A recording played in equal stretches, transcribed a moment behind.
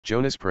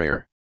Jonah's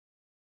prayer.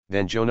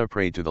 Then Jonah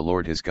prayed to the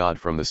Lord his God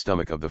from the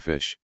stomach of the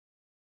fish.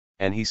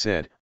 And he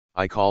said,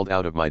 I called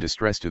out of my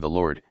distress to the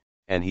Lord,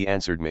 and he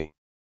answered me.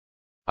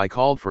 I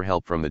called for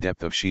help from the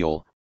depth of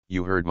Sheol,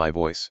 you heard my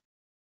voice.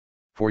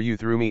 For you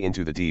threw me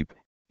into the deep,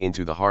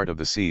 into the heart of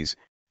the seas,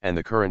 and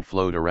the current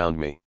flowed around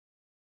me.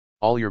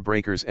 All your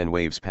breakers and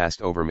waves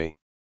passed over me.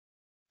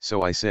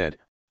 So I said,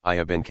 I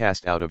have been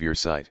cast out of your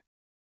sight.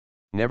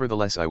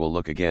 Nevertheless I will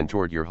look again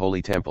toward your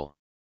holy temple.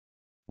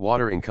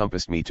 Water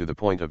encompassed me to the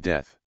point of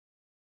death.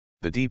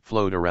 The deep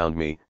flowed around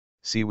me,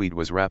 seaweed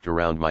was wrapped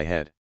around my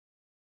head.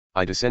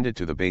 I descended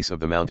to the base of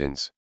the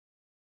mountains.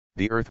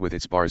 The earth with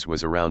its bars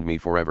was around me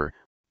forever,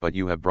 but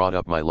you have brought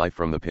up my life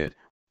from the pit,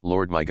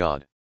 Lord my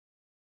God.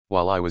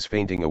 While I was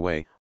fainting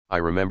away, I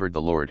remembered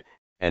the Lord,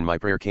 and my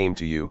prayer came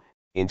to you,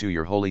 into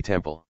your holy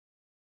temple.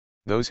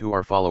 Those who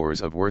are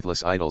followers of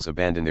worthless idols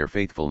abandon their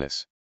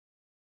faithfulness.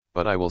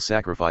 But I will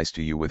sacrifice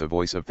to you with a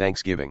voice of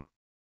thanksgiving.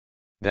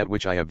 That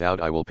which I have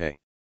vowed I will pay.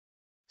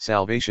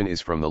 Salvation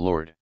is from the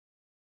Lord.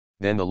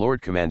 Then the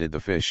Lord commanded the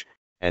fish,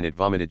 and it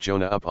vomited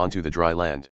Jonah up onto the dry land.